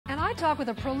I talk with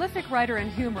a prolific writer and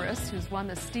humorist who's won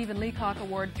the Stephen Leacock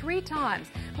Award 3 times,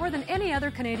 more than any other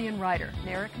Canadian writer,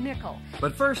 Nicol.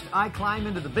 But first, I climb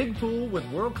into the big pool with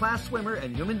world-class swimmer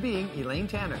and human being Elaine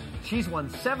Tanner. She's won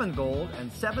 7 gold and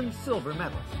 7 silver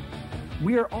medals.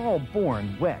 We are all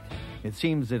born wet. It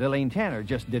seems that Elaine Tanner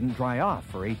just didn't dry off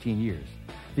for 18 years.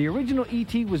 The original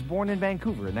E.T. was born in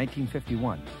Vancouver in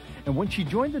 1951. And when she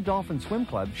joined the Dolphin Swim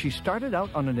Club, she started out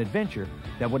on an adventure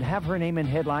that would have her name in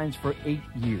headlines for 8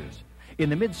 years. In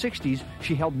the mid-60s,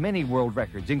 she held many world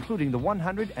records, including the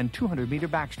 100 and 200-meter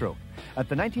backstroke. At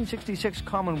the 1966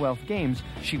 Commonwealth Games,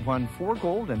 she won 4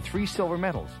 gold and 3 silver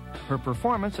medals. Her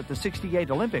performance at the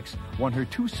 '68 Olympics won her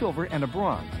 2 silver and a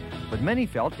bronze. But many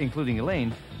felt, including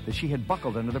Elaine, that she had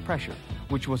buckled under the pressure,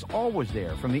 which was always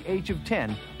there from the age of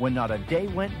 10, when not a day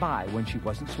went by when she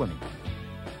wasn't swimming.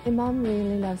 My mom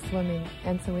really loved swimming,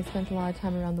 and so we spent a lot of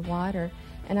time around the water,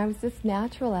 and I was just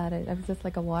natural at it. I was just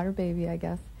like a water baby, I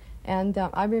guess. And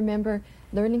I remember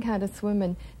learning how to swim,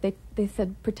 and they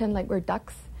said, pretend like we're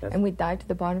ducks, yes. And we'd dive to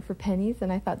the bottom for pennies,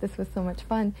 and I thought this was so much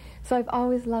fun. So I've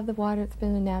always loved the water. It's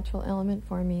been a natural element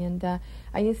for me, and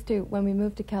I used to, when we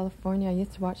moved to California, I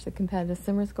used to watch the competitive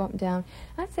swimmers go up and down.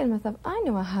 I'd say to myself, I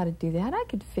know how to do that. I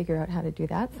could figure out how to do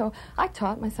that. So I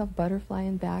taught myself butterfly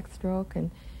and backstroke,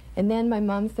 and then my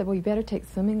mom said, well, you better take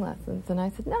swimming lessons. And I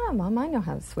said, no, Mom, I know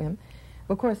how to swim.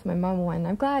 Of course, my mom won.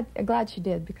 I'm glad she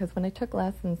did, because when I took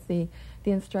lessons, the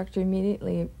instructor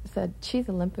immediately said, she's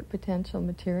Olympic potential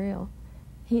material.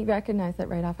 He recognized that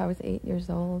right off. I was 8 years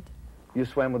old. You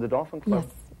swam with the Dolphin Club?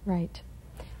 Yes, right.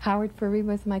 Howard Furry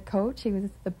was my coach. He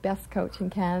was the best coach in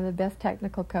Canada, the best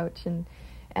technical coach,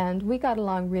 and we got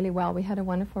along really well. We had a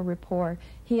wonderful rapport.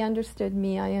 He understood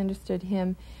me, I understood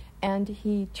him, and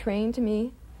he trained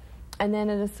me. And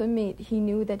then at a swim meet, he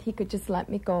knew that he could just let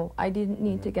me go. I didn't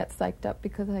need to get psyched up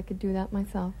because I could do that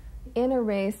myself. In a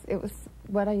race,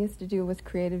 what I used to do was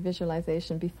creative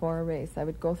visualization before a race. I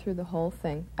would go through the whole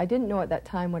thing. I didn't know at that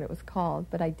time what it was called,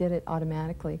 but I did it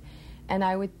automatically. And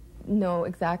I would know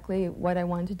exactly what I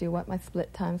wanted to do, what my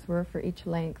split times were for each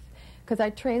length. Because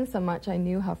I trained so much, I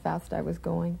knew how fast I was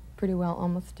going pretty well,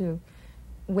 almost to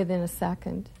within a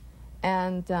second.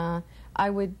 And I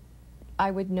would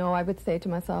say to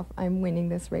myself, I'm winning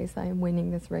this race, I am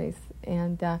winning this race.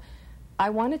 And I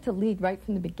wanted to lead right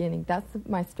from the beginning. That's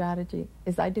my strategy,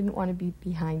 is I didn't want to be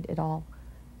behind at all.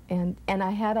 And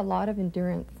I had a lot of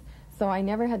endurance, so I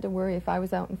never had to worry if I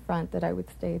was out in front that I would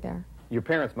stay there. Your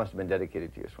parents must have been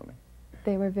dedicated to your swimming.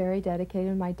 They were very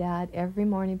dedicated. My dad, every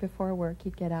morning before work,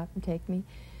 he'd get up and take me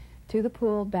to the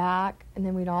pool, back, and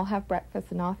then we'd all have breakfast,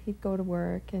 and off he'd go to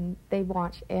work, and they'd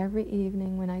watch every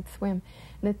evening when I'd swim.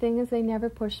 And the thing is, they never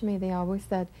pushed me. They always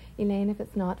said, Elaine, if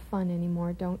it's not fun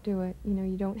anymore, don't do it. You know,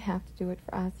 you don't have to do it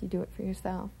for us, you do it for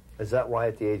yourself. Is that why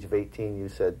at the age of 18 you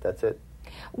said, that's it?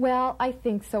 Well, I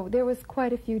think so. There was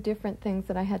quite a few different things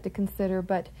that I had to consider,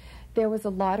 but there was a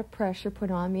lot of pressure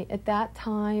put on me. At that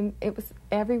time, it was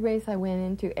every race I went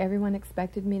into, everyone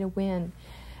expected me to win.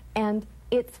 And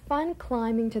it's fun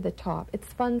climbing to the top.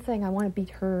 It's fun saying, I want to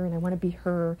beat her, and I want to beat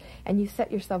her, and you set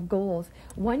yourself goals.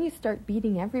 When you start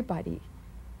beating everybody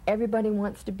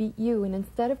wants to beat you, and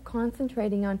instead of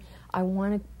concentrating on, I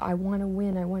want to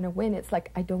win, it's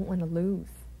like, I don't want to lose,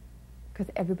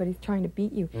 because everybody's trying to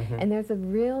beat you. Mm-hmm. And there's a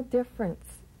real difference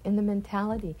in the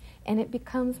mentality, and it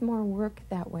becomes more work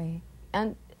that way.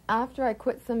 And after I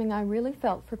quit swimming, I really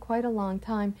felt for quite a long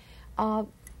time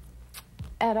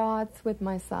at odds with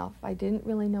myself. I didn't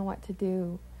really know what to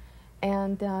do.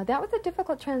 And that was a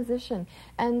difficult transition.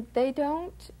 And they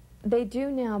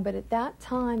do now, but at that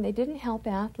time, they didn't help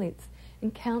athletes in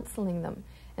counseling them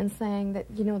and saying that,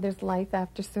 you know, there's life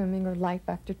after swimming or life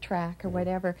after track or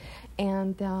whatever.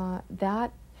 And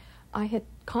that I had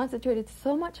concentrated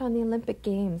so much on the Olympic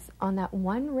Games, on that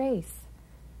one race,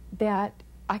 that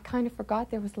I kind of forgot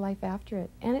there was life after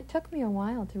it. And it took me a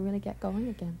while to really get going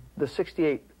again. The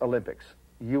 '68 Olympics,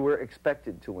 you were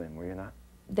expected to win, were you not?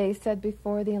 They said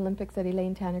before the Olympics that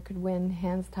Elaine Tanner could win,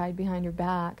 hands tied behind her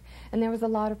back, and there was a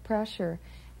lot of pressure.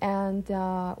 And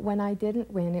when I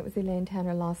didn't win, it was Elaine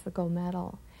Tanner lost the gold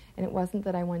medal. And it wasn't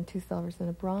that I won 2 silvers and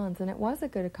a bronze, and it was a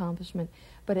good accomplishment.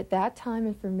 But at that time,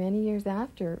 and for many years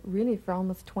after, really for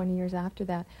almost 20 years after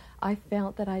that, I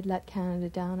felt that I'd let Canada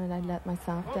down, and I'd let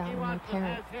myself down, and my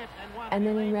parents. And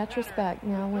then in retrospect,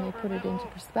 now when I put it into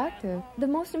perspective, the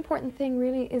most important thing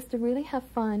really is to really have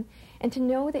fun and to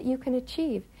know that you can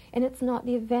achieve. And it's not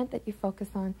the event that you focus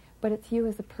on, but it's you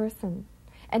as a person.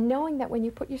 And knowing that when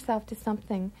you put yourself to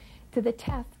something, to the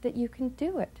test, that you can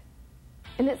do it.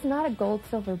 And it's not a gold,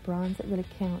 silver, bronze that really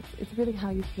counts. It's really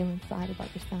how you feel inside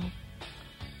about yourself.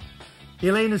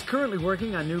 Elaine is currently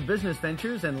working on new business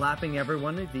ventures and lapping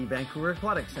everyone at the Vancouver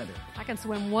Aquatic Centre. I can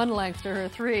swim one length to her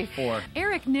 3. 4.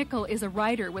 Eric Nicol is a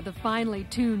writer with a finely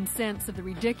tuned sense of the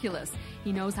ridiculous.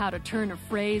 He knows how to turn a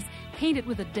phrase, paint it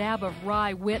with a dab of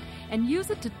wry wit, and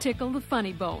use it to tickle the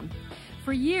funny bone.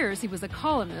 For years, he was a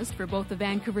columnist for both the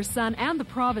Vancouver Sun and the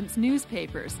province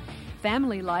newspapers.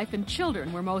 Family life and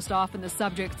children were most often the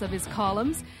subjects of his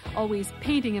columns. Always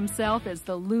painting himself as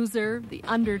the loser, the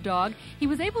underdog, he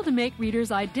was able to make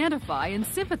readers identify and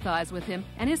sympathize with him,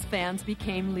 and his fans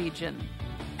became legion.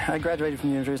 I graduated from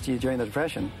the university during the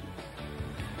Depression,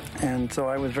 and so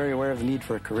I was very aware of the need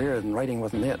for a career, and writing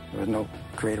wasn't it. There was no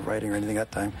creative writing or anything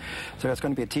at that time. So I was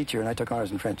going to be a teacher, and I took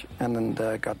honors in French, and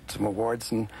then got some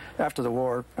awards. And after the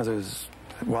war, as I was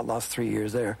lost 3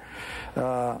 years there,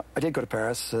 I did go to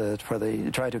Paris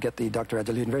try to get the doctorat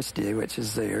de l'université, which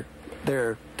is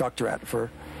their doctorate for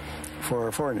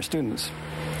foreigner students.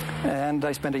 And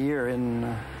I spent a year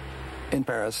in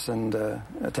Paris and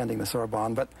attending the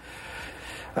Sorbonne, but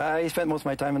I spent most of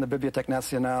my time in the Bibliothèque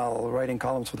Nationale writing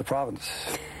columns for the province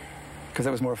because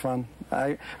it was more fun.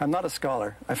 I'm not a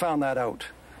scholar. I found that out.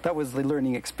 That was the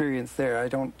learning experience there.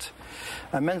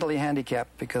 I'm mentally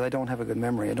handicapped because I don't have a good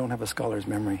memory. I don't have a scholar's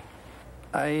memory.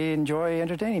 I enjoy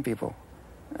entertaining people,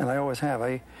 and I always have.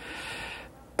 I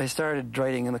started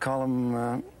writing in the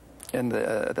column at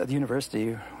the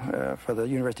university for the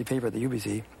university paper, the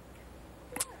UBC.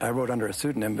 I wrote under a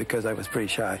pseudonym because I was pretty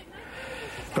shy.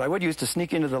 But I would used to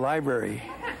sneak into the library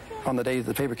on the days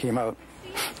the paper came out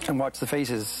and watch the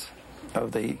faces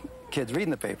of the kids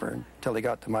reading the paper until they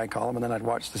got to my column, and then I'd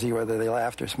watch to see whether they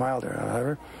laughed or smiled or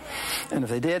whatever. And if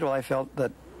they did, well, I felt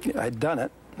that I'd done it.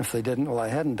 If they didn't, well, I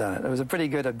hadn't done it. It was a pretty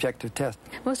good objective test.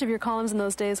 Most of your columns in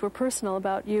those days were personal,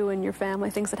 about you and your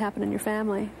family, things that happened in your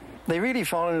family. They really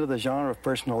fall into the genre of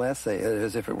personal essay,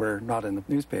 as if it were not in the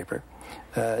newspaper.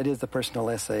 It is the personal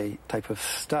essay type of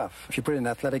stuff. If you put it in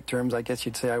athletic terms, I guess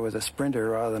you'd say I was a sprinter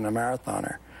rather than a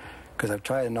marathoner, because I've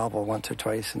tried a novel once or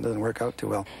twice and it doesn't work out too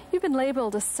well. You've been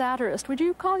labeled a satirist. Would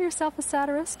you call yourself a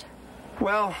satirist?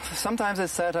 Well, sometimes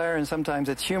it's satire and sometimes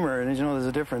it's humor, and as you know, there's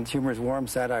a difference. Humor is warm,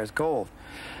 satire is cold.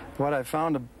 What I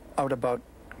found out about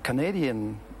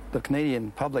the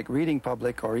Canadian public, reading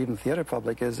public, or even theater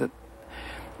public, is that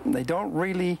they don't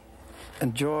really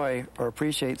enjoy or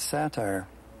appreciate satire.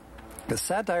 The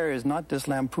satire is not just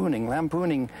lampooning.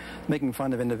 Lampooning, making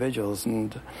fun of individuals,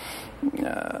 and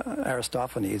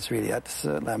Aristophanes, really, that's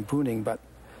lampooning. But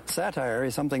satire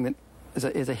is something that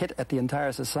is a hit at the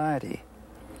entire society,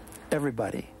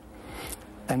 everybody.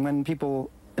 And when people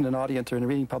in an audience or in a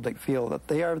reading public feel that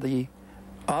they are the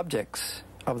objects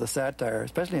of the satire,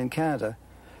 especially in Canada,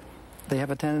 they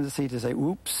have a tendency to say,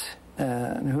 oops,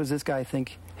 and who does this guy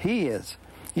think he is?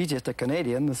 He's just a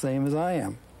Canadian, the same as I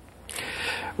am.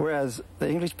 Whereas the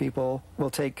English people will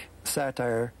take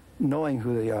satire knowing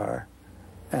who they are,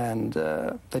 and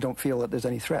they don't feel that there's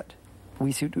any threat.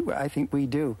 I think we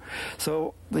do.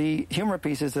 So the humor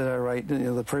pieces that I write,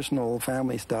 the personal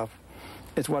family stuff,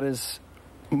 is what is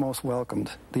most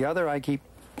welcomed. The other, I keep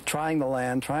trying the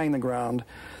land, trying the ground,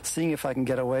 seeing if I can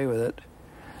get away with it,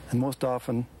 and most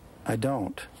often I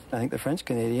don't. I think the French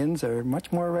Canadians are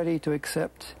much more ready to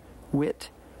accept wit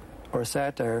or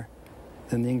satire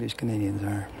than the English Canadians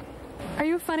are. Are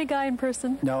you a funny guy in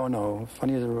person? No.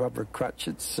 Funny as a rubber crutch.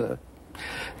 It's,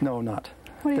 no, not.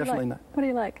 What do you Definitely like? not. What do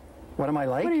you like? What am I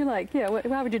like? What do you like? Yeah,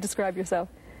 how would you describe yourself?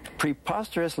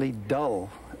 Preposterously dull.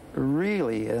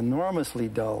 Really enormously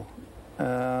dull.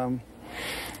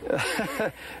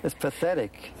 It's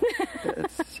pathetic. It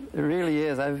really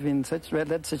is. I've been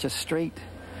led such a straight,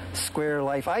 square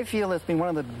life. I feel it's been one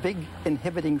of the big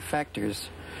inhibiting factors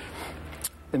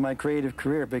in my creative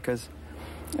career because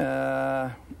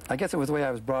I guess it was the way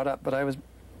I was brought up, but I was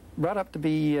brought up to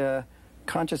be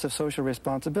conscious of social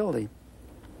responsibility.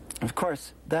 Of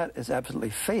course, that is absolutely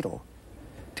fatal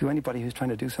to anybody who's trying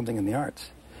to do something in the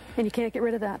arts. And you can't get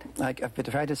rid of that. I've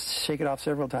tried to shake it off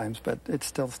several times, but it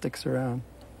still sticks around.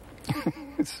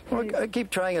 I keep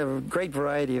trying a great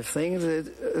variety of things.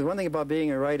 One thing about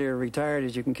being a writer retired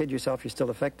is you can kid yourself you're still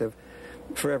effective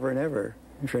forever and ever.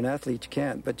 If you're an athlete, you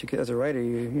can't. But as a writer,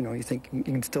 you think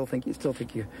you still think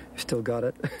you still got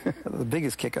it. The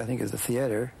biggest kick, I think, is the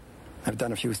theater. I've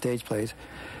done a few stage plays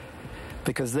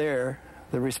because there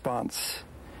the response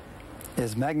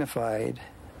is magnified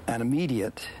and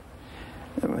immediate.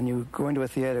 When you go into a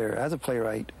theater as a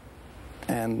playwright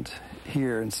and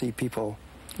hear and see people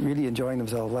really enjoying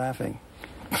themselves laughing,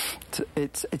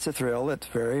 it's a thrill that's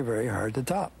very, very hard to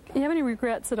top. Do you have any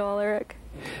regrets at all, Eric?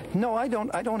 No, I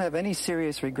don't have any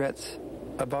serious regrets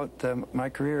about my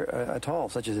career at all,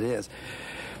 such as it is.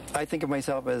 I think of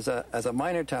myself as a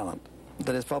minor talent.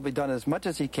 that has probably done as much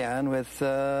as he can with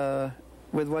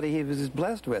what he was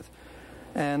blessed with.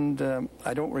 And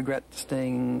I don't regret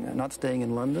not staying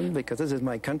in London, because this is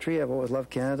my country. I've always loved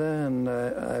Canada, and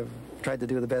I've tried to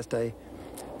do the best I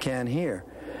can here.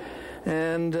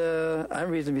 And I'm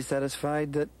reasonably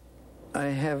satisfied that I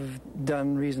have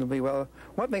done reasonably well.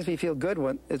 What makes me feel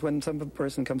good is when some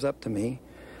person comes up to me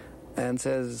and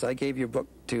says, I gave your book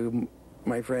to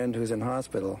my friend who's in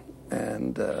hospital,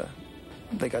 and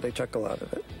they got a chuckle out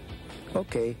of it.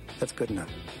 Okay, that's good enough.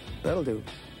 That'll do.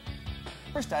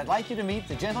 First, I'd like you to meet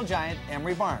the gentle giant,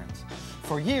 Emery Barnes.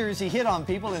 For years, he hit on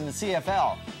people in the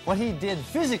CFL. What he did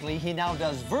physically, he now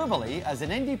does verbally as an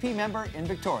NDP member in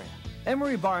Victoria.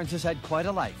 Emery Barnes has had quite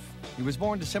a life. He was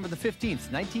born December the 15th,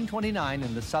 1929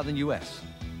 in the southern U.S.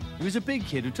 He was a big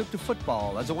kid who took to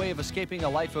football as a way of escaping a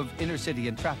life of inner-city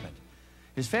entrapment.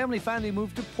 His family finally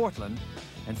moved to Portland,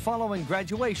 and following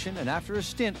graduation and after a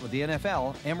stint with the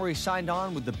NFL, Emery signed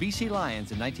on with the BC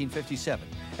Lions in 1957.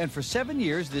 And for 7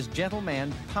 years, this gentle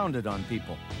man pounded on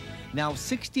people. Now,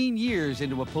 16 years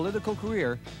into a political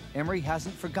career, Emery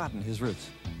hasn't forgotten his roots.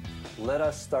 Let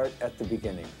us start at the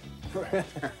beginning.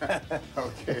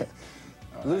 Okay.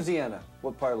 Louisiana.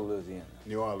 What part of Louisiana?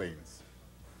 New Orleans.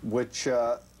 Which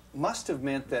must have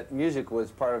meant that music was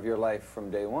part of your life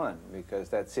from day one, because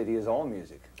that city is all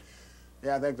music.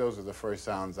 Yeah, I think those are the first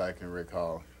sounds I can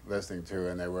recall listening to,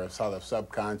 and they were sort of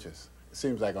subconscious. It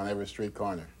seems like on every street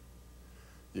corner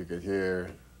you could hear,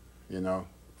 you know,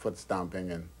 foot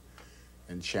stomping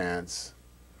and chants,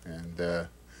 and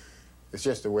it's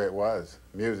just the way it was.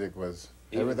 Music was,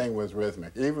 everything was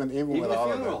rhythmic, even with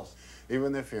all of it.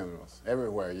 Even the funerals,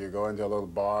 everywhere. You go into a little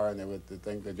bar and they would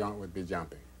think the joint would be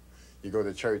jumping. You go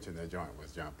to church and the joint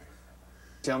was jumping.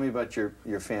 Tell me about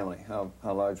your family. How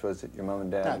large was it, your mom and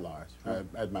dad? Not large.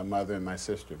 I had my mother and my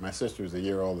sister. My sister was a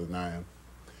year older than I am.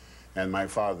 And my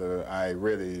father, I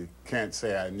really can't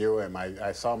say I knew him.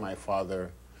 I saw my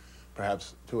father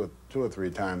perhaps two or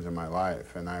three times in my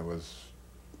life, and I was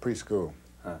preschool.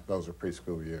 Huh. Those were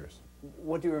preschool years.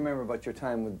 What do you remember about your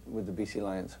time with the BC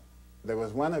Lions? There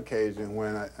was one occasion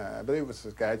when, I believe it was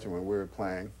Saskatchewan, we were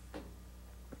playing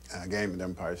a game at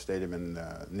Empire Stadium, and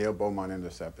Neil Beaumont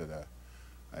intercepted a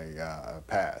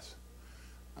pass.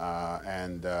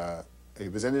 He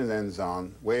was in his end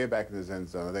zone, way back in his end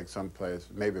zone, I think someplace,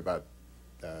 maybe about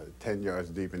 10 yards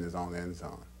deep in his own end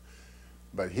zone.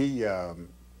 But he,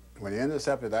 when he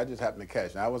intercepted, I just happened to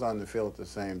catch. And I was on the field at the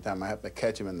same time. I happened to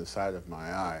catch him in the side of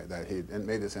my eye that he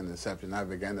made this interception. I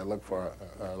began to look for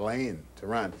a lane to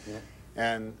run. Yeah.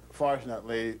 And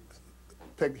fortunately,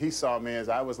 he saw me as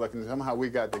I was looking. Somehow we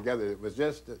got together. It was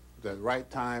just the right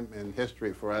time in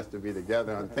history for us to be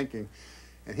together and thinking.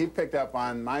 And he picked up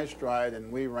on my stride,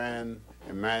 and we ran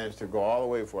and managed to go all the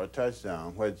way for a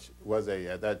touchdown, which was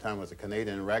at that time was a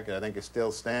Canadian record. I think it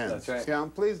still stands. That's right. See, I'm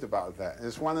pleased about that.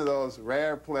 It's one of those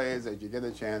rare plays that you get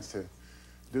a chance to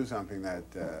do something that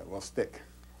will stick.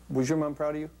 Was your mom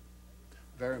proud of you?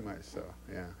 Very much so,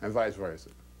 yeah, and vice versa.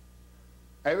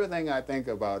 Everything I think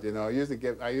about, you know, I used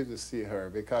to see her,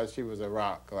 because she was a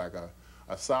rock, like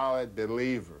a solid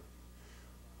believer,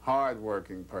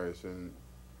 hard-working person.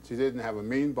 She didn't have a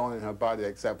mean bone in her body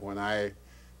except when I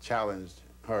challenged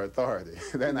her authority.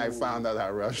 Then I found out how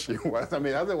rough she was. I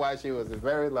mean, otherwise she was a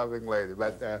very loving lady.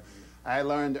 But I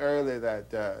learned early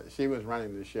that she was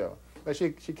running the show. But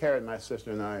she carried my sister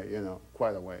and I, you know,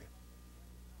 quite a way.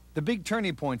 The big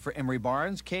turning point for Emery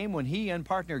Barnes came when he and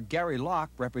partner Gary Locke,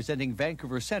 representing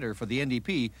Vancouver Centre for the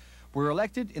NDP, were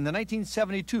elected in the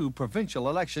 1972 provincial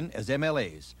election as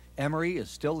MLAs. Emery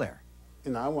is still there.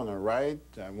 You know, I want to write,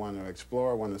 I want to explore,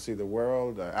 I want to see the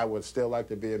world. I would still like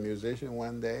to be a musician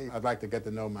one day. I'd like to get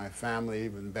to know my family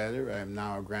even better. I'm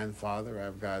now a grandfather.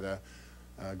 I've got a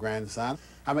grandson.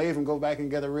 I may even go back and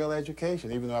get a real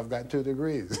education, even though I've got 2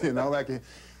 degrees. You know, like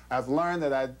I've learned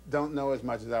that I don't know as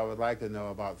much as I would like to know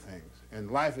about things.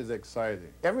 And life is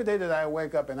exciting. Every day that I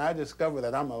wake up and I discover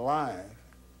that I'm alive,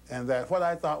 and that what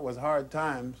I thought was hard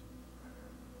times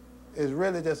is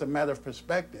really just a matter of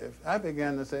perspective, I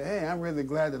began to say, hey, I'm really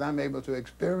glad that I'm able to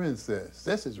experience this.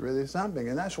 This is really something,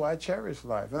 and that's why I cherish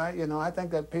life. And I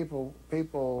think that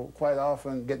people quite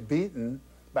often get beaten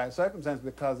by circumstance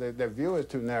because their view is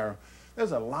too narrow.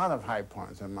 There's a lot of high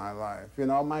points in my life. You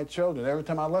know, my children, every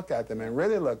time I look at them and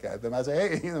really look at them, I say,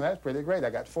 hey, you know, that's pretty great. I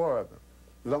got 4 of them.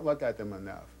 You don't look at them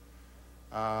enough.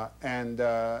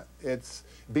 It's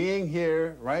being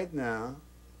here right now,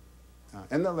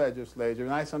 in the legislature,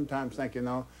 and I sometimes think, you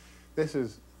know,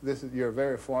 you're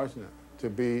very fortunate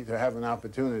to have an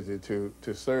opportunity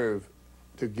to serve,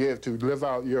 to give, to live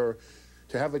out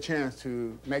to have a chance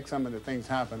to make some of the things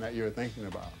happen that you're thinking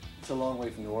about. It's a long way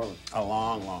from New Orleans. A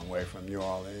long, long way from New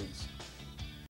Orleans.